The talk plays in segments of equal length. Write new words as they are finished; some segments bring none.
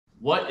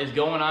What is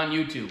going on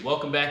YouTube?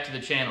 Welcome back to the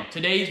channel.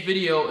 Today's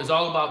video is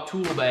all about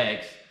tool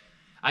bags.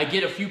 I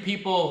get a few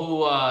people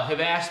who have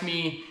asked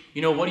me,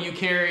 what do you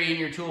carry in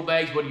your tool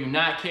bags? What do you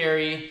not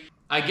carry?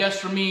 I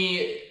guess for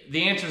me,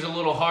 the answer is a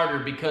little harder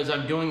because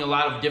I'm doing a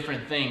lot of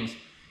different things.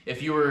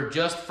 If you were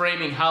just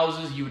framing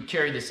houses, you would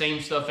carry the same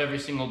stuff every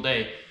single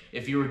day.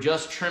 If you were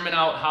just trimming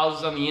out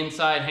houses on the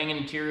inside, hanging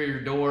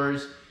interior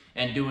doors,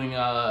 and doing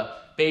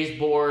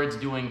baseboards,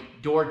 doing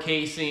door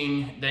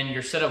casing, then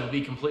your setup would be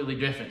completely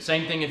different.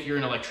 Same thing if you're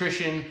an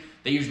electrician.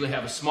 They usually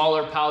have a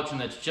smaller pouch and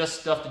that's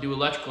just stuff to do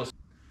electrical.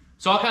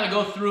 So I'll kind of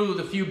go through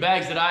the few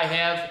bags that I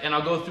have and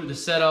I'll go through the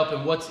setup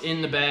and what's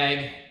in the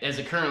bag as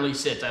it currently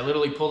sits. I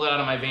literally pulled it out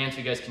of my van so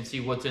you guys can see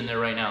what's in there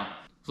right now.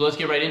 So let's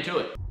get right into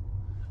it.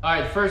 All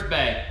right, the first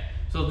bag.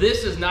 So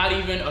this is not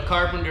even a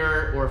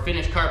Carpenter or a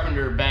finished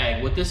Carpenter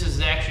bag. What this is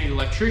actually an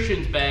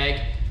electrician's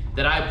bag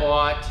that I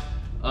bought.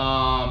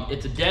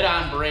 It's a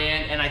dead-on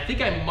brand, and I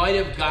think I might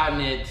have gotten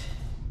it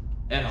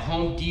at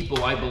Home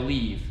Depot, I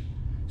believe.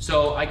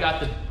 So I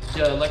got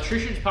the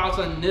electrician's pouch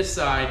on this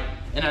side,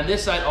 and on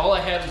this side, all I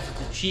have is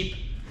just a cheap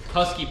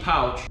Husky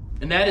pouch.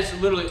 And that is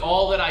literally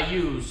all that I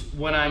use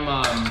when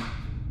I'm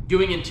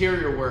doing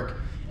interior work.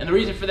 And the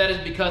reason for that is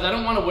because I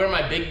don't want to wear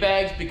my big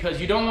bags,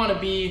 because you don't want to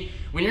be,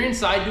 when you're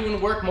inside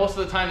doing work, most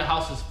of the time the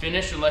house is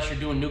finished unless you're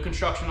doing new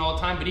construction all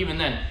the time, but even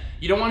then,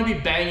 you don't want to be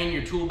banging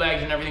your tool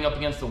bags and everything up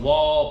against the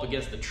wall, up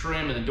against the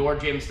trim and the door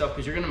jamb and stuff,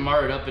 because you're going to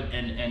mar it up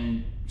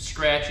and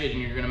scratch it and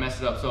you're going to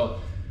mess it up. So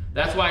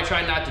that's why I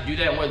try not to do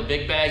that and wear the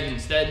big bags.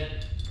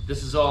 Instead,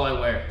 this is all I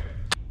wear.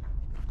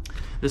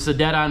 This is a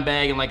dead-on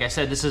bag, and like I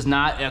said, this is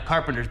not a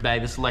Carpenter's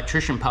bag, this is an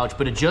electrician pouch,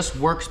 but it just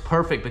works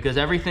perfect because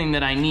everything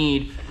that I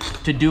need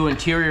to do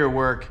interior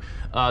work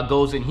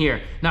goes in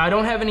here. Now, I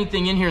don't have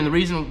anything in here, and the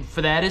reason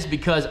for that is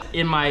because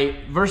in my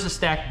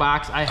VersaStack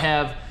box, I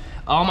have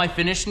all my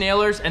finish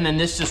nailers, and then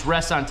this just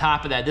rests on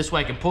top of that. This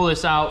way I can pull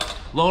this out,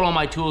 load all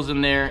my tools in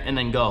there, and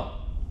then go.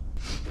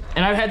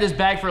 And I've had this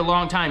bag for a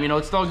long time.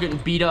 It's still getting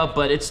beat up,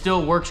 but it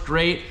still works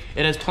great.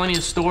 It has plenty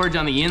of storage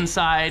on the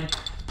inside,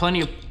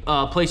 plenty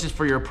of places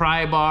for your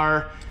pry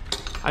bar.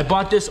 I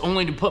bought this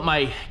only to put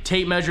my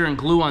tape measure and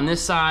glue on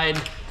this side,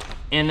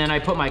 and then I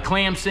put my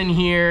clamps in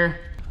here.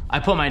 I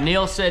put my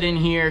nail set in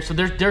here, so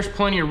there's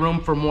plenty of room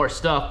for more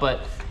stuff,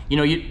 but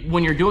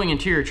when you're doing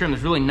interior trim,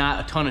 there's really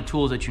not a ton of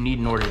tools that you need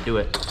in order to do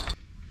it.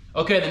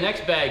 Okay, the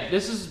next bag.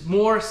 This is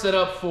more set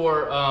up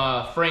for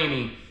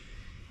framing.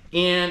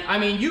 And I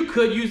mean, you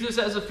could use this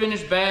as a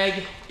finished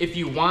bag if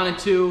you wanted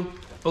to,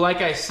 but like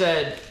I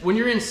said, when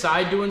you're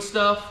inside doing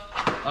stuff,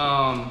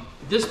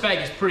 this bag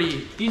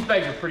is these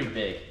bags are pretty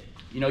big.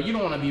 You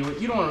don't want to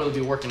really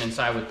be working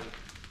inside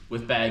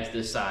with bags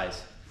this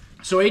size.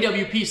 So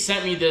AWP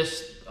sent me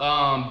this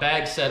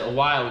bag set a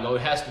while ago.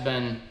 It has to have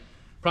been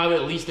probably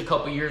at least a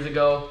couple years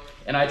ago,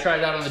 and I tried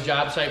it out on the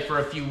job site for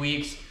a few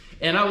weeks.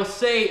 And I will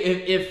say,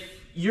 if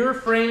you're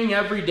framing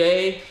every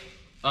day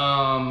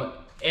and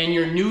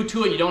you're new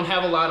to it, you don't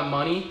have a lot of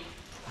money,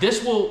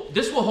 this will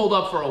hold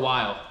up for a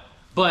while.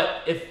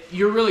 But if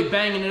you're really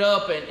banging it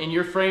up and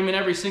you're framing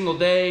every single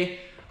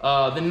day,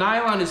 the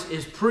nylon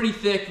is pretty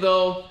thick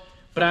though,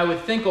 but I would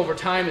think over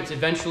time it's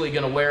eventually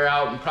gonna wear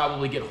out and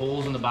probably get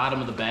holes in the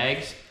bottom of the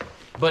bags.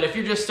 But if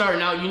you're just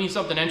starting out, you need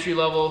something entry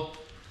level.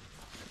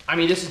 I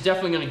mean, this is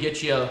definitely gonna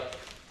get you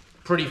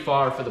pretty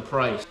far for the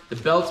price. The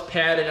belt's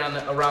padded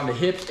around the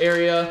hip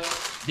area.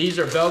 These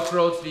are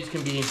Velcroed, so these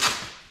can be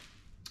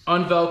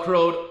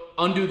unvelcroed,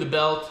 undo the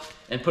belt,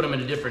 and put them in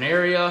a different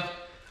area.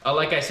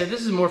 Like I said,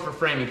 this is more for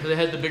framing because it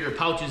has the bigger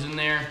pouches in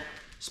there,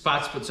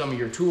 spots to put some of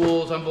your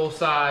tools on both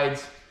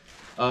sides.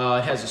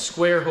 It has a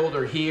square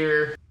holder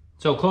here.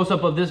 So close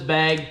up of this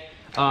bag,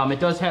 it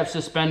does have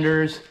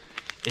suspenders.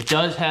 It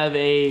does have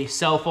a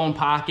cell phone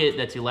pocket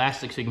that's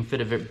elastic so you can fit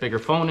a bigger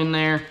phone in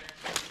there.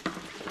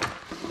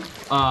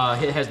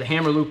 It has the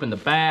hammer loop in the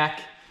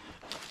back.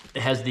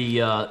 It has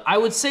the, I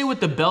would say with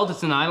the belt,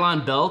 it's a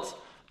nylon belt.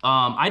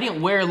 I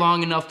didn't wear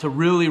long enough to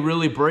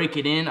really break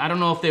it in. I don't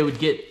know if they would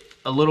get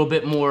a little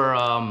bit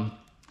more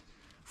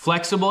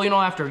flexible,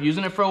 after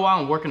using it for a while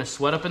and working a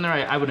sweat up in there.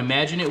 I would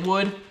imagine it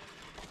would.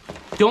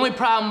 The only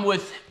problem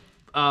with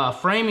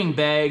framing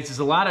bags is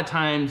a lot of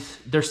times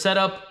they're set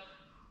up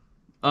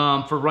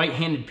for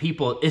right-handed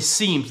people. It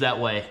seems that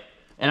way,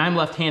 and I'm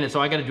left-handed, so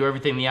I got to do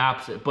everything the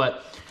opposite.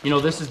 But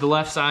this is the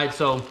left side,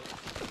 so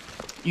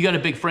you got a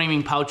big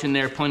framing pouch in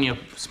there, plenty of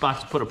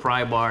spots to put a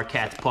pry bar,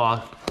 cat's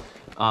paw,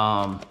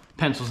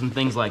 pencils and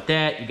things like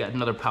that. You got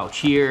another pouch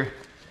here,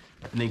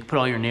 and then you can put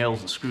all your nails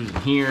and screws in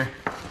here.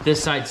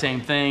 This side, same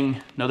thing,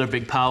 another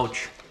big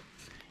pouch,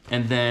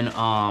 and then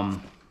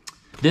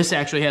this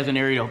actually has an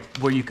area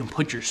where you can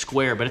put your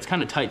square, but it's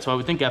kind of tight, so I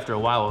would think after a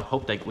while, I would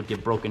hope that would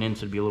get broken in, so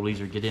it'd be a little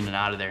easier to get in and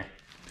out of there.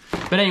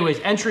 But anyways,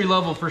 entry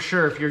level for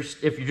sure. If you're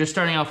just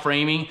starting out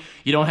framing,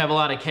 you don't have a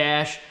lot of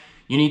cash,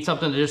 you need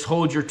something to just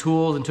hold your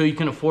tools until you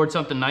can afford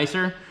something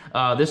nicer,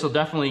 this will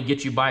definitely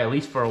get you by at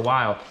least for a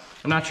while.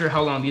 I'm not sure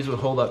how long these would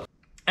hold up.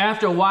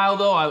 After a while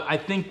though, I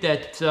think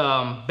that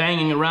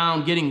banging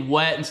around, getting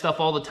wet and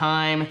stuff all the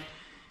time,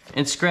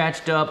 and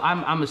scratched up.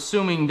 I'm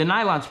assuming the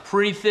nylon's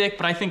pretty thick,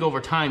 but I think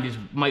over time these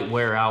might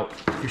wear out.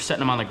 If you're setting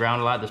them on the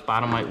ground a lot, this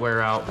bottom might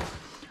wear out.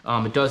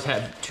 It does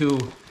have 2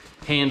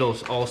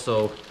 handles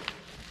also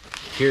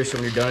here, so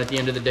when you're done at the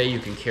end of the day, you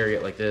can carry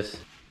it like this.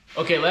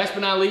 Okay, last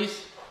but not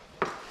least,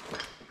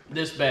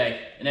 this bag.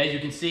 And as you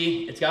can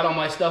see, it's got all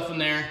my stuff in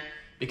there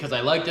because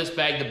I like this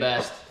bag the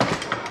best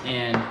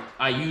and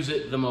I use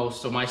it the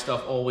most, so my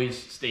stuff always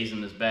stays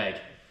in this bag.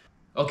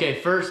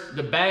 Okay, first,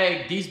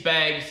 these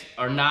bags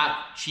are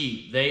not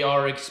cheap. They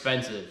are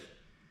expensive.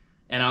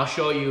 And I'll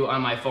show you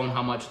on my phone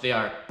how much they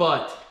are.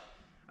 But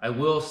I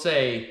will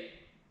say,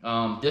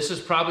 this is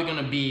probably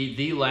gonna be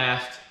the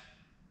last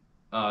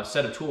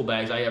set of tool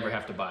bags I ever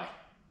have to buy.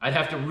 I'd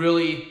have to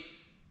really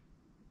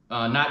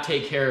not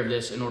take care of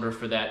this in order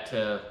for that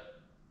to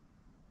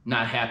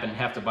not happen,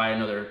 have to buy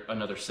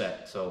another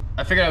set. So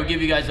I figured I would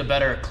give you guys a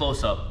better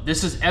close-up.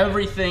 This is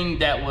everything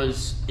that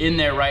was in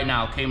there right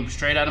now. Came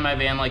straight out of my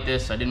van like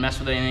this. I didn't mess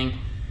with anything.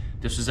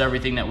 This is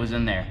everything that was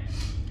in there.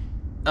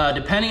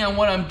 Depending on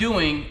what I'm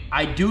doing,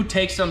 I do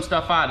take some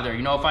stuff out of there.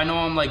 You know, if I know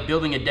I'm like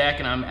building a deck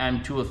and I'm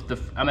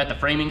at the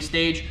framing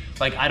stage,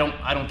 like I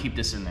don't keep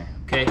this in there,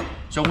 okay?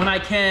 So when I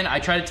can, I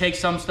try to take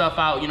some stuff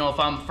out. You know, if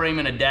I'm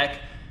framing a deck,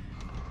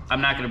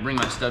 I'm not gonna bring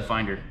my stud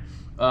finder.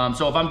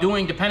 So if I'm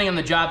doing, depending on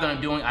the job that I'm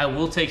doing, I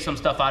will take some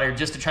stuff out of here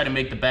just to try to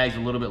make the bags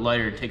a little bit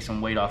lighter and take some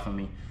weight off of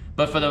me.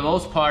 But for the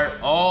most part,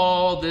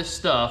 all this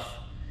stuff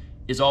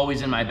is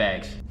always in my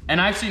bags.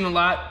 And I've seen a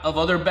lot of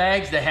other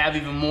bags that have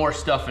even more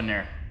stuff in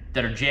there,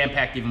 that are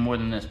jam-packed even more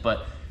than this,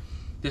 but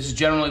this is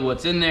generally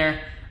what's in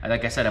there.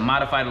 Like I said, I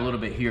modified a little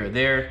bit here or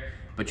there,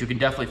 but you can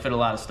definitely fit a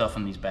lot of stuff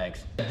in these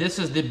bags. This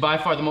is by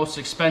far the most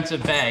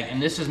expensive bag,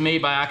 and this is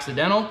made by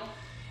Occidental,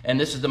 and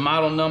this is the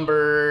model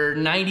number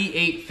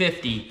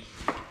 9850.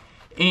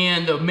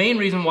 And the main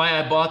reason why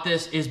I bought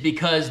this is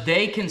because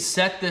they can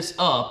set this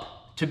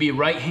up to be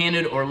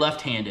right-handed or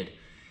left-handed.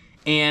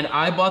 And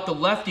I bought the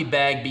lefty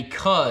bag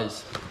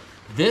because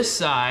this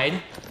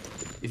side,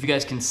 if you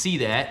guys can see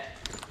that,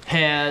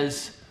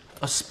 has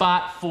a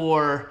spot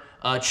for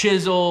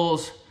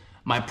chisels,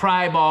 my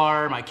pry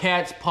bar, my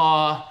cat's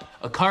paw,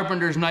 a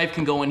carpenter's knife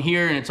can go in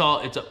here, and it's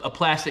a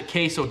plastic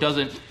case so it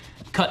doesn't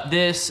cut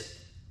this,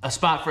 a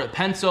spot for a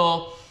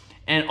pencil.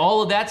 And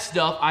all of that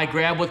stuff I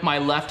grab with my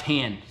left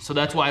hand. So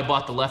that's why I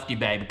bought the lefty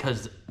bag,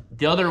 because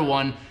the other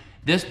one,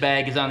 this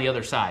bag is on the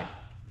other side.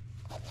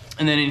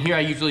 And then in here,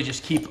 I usually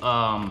just keep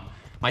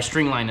my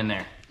string line in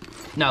there.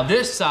 Now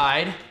this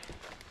side,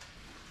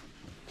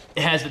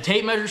 it has the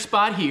tape measure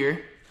spot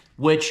here,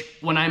 which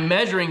when I'm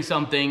measuring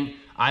something,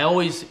 I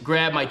always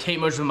grab my tape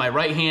measure with my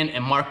right hand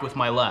and mark with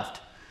my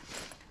left.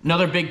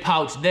 Another big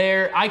pouch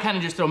there. I kind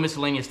of just throw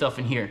miscellaneous stuff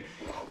in here.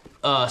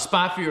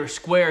 Spot for your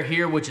square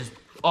here, which is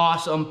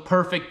awesome,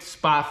 perfect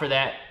spot for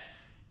that.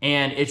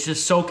 And it's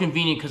just so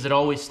convenient because it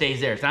always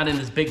stays there. It's not in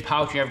this big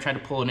pouch you're ever trying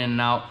to pull it in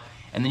and out.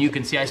 And then you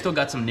can see I still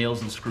got some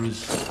nails and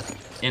screws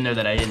in there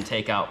that I didn't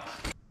take out.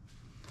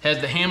 Has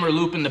the hammer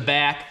loop in the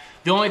back.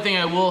 The only thing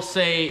I will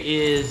say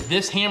is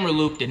this hammer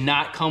loop did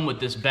not come with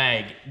this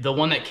bag. The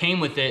one that came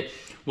with it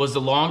was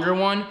the longer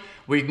one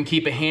where you can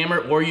keep a hammer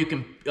or you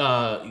can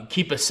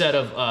keep a set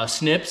of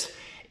snips.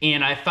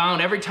 And I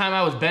found every time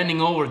I was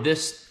bending over,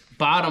 this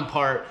bottom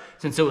part,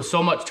 since it was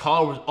so much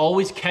taller, was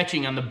always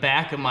catching on the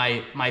back of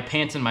my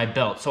pants and my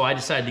belt. So I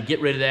decided to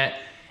get rid of that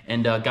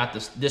and got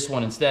this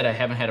one instead. I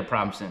haven't had a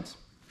problem since.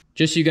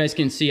 Just so you guys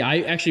can see, I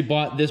actually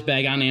bought this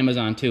bag on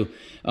Amazon too.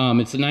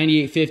 It's the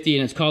 9850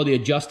 and it's called the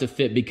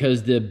Adjust-A-Fit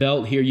because the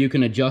belt here, you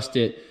can adjust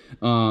it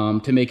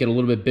to make it a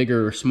little bit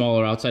bigger or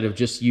smaller outside of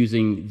just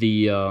using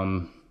the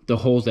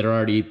holes that are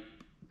already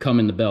come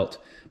in the belt.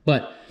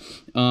 But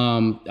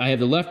I have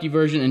the lefty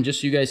version, and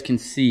just so you guys can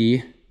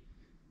see,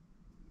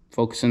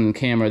 focusing on the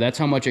camera, that's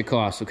how much it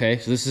costs, okay?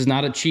 So this is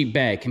not a cheap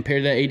bag.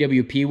 Compared to that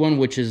AWP one,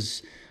 which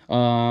is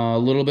a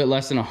little bit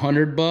less than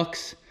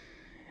 $100.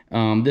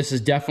 This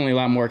is definitely a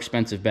lot more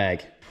expensive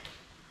bag.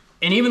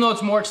 And even though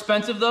it's more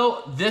expensive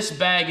though,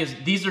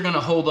 these are gonna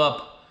hold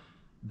up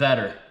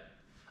better.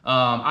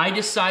 I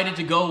decided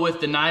to go with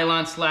the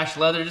nylon /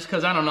 leather just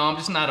because, I don't know, I'm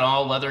just not an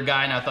all leather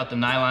guy, and I thought the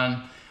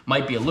nylon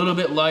might be a little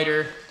bit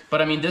lighter.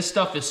 But I mean, this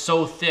stuff is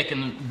so thick,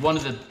 and one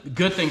of the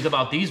good things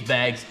about these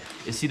bags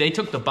is, see, they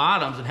took the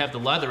bottoms and have the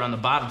leather on the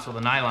bottom so the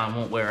nylon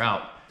won't wear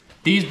out.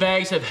 These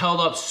bags have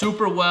held up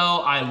super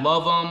well. I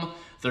love them.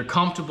 They're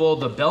comfortable.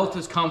 The belt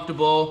is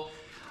comfortable.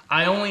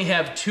 I only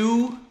have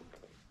 2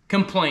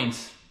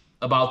 complaints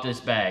about this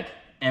bag,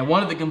 and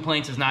one of the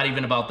complaints is not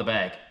even about the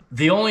bag.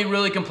 The only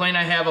really complaint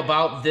I have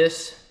about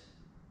this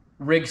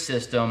rig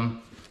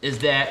system is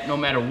that no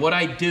matter what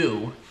I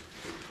do,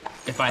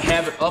 if I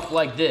have it up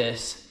like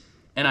this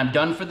and I'm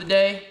done for the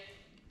day,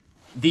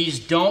 these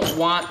don't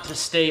want to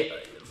stay,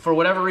 for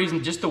whatever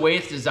reason, just the way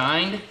it's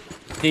designed,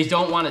 these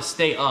don't want to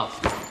stay up.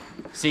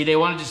 See, they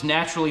want to just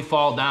naturally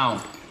fall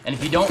down. And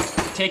if you don't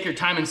take your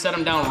time and set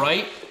them down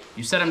right,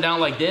 you set them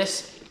down like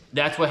this,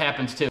 that's what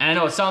happens too. And I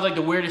know it sounds like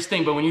the weirdest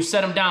thing, but when you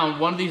set them down,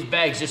 one of these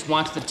bags just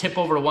wants to tip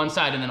over to one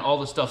side and then all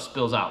the stuff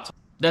spills out. So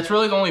that's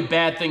really the only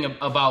bad thing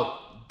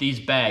about these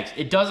bags.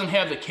 It doesn't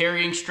have the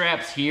carrying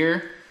straps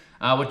here,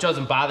 which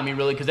doesn't bother me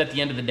really, because at the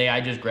end of the day,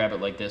 I just grab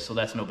it like this, so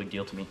that's no big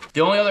deal to me.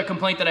 The only other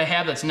complaint that I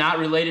have that's not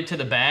related to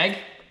the bag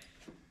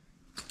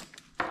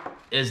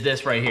is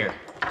this right here.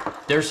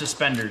 They're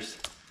suspenders.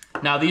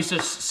 Now these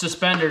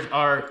suspenders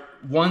are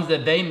ones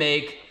that they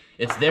make,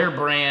 it's their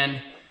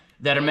brand,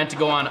 that are meant to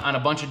go on a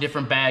bunch of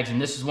different bags,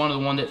 and this is one of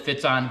the ones that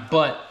fits on,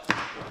 but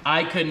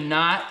I could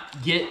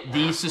not get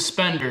these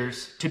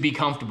suspenders to be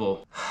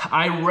comfortable.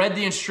 I read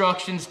the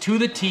instructions to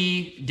the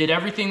T, did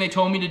everything they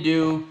told me to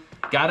do,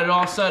 got it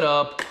all set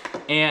up,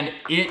 and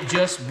it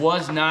just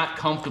was not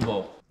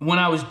comfortable. When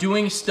I was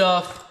doing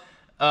stuff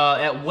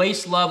at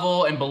waist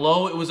level and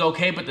below, it was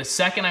okay, but the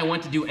second I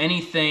went to do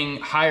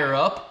anything higher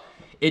up,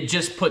 it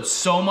just put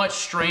so much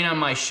strain on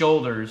my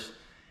shoulders.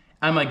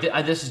 I'm like,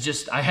 this is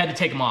just, I had to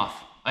take them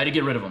off. I had to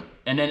get rid of them.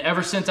 And then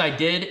ever since I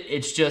did,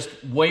 it's just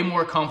way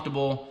more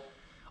comfortable.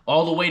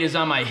 All the weight is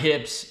on my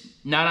hips,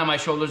 not on my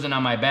shoulders and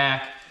on my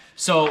back.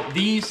 So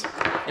these,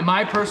 in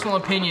my personal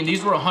opinion,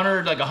 these were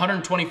like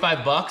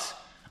 125 bucks.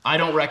 I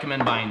don't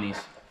recommend buying these.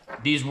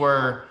 These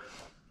were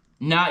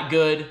not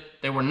good.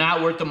 They were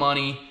not worth the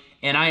money.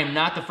 And I am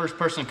not the first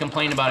person to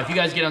complain about it. If you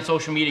guys get on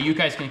social media, you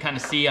guys can kind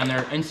of see on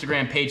their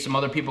Instagram page some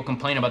other people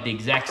complain about the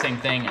exact same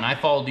thing. And I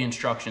followed the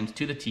instructions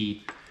to the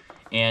T,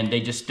 and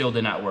they just still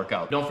did not work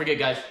out. Don't forget,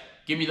 guys,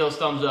 give me those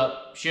thumbs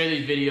up, share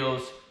these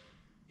videos,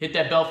 hit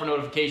that bell for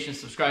notifications,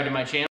 subscribe to my channel.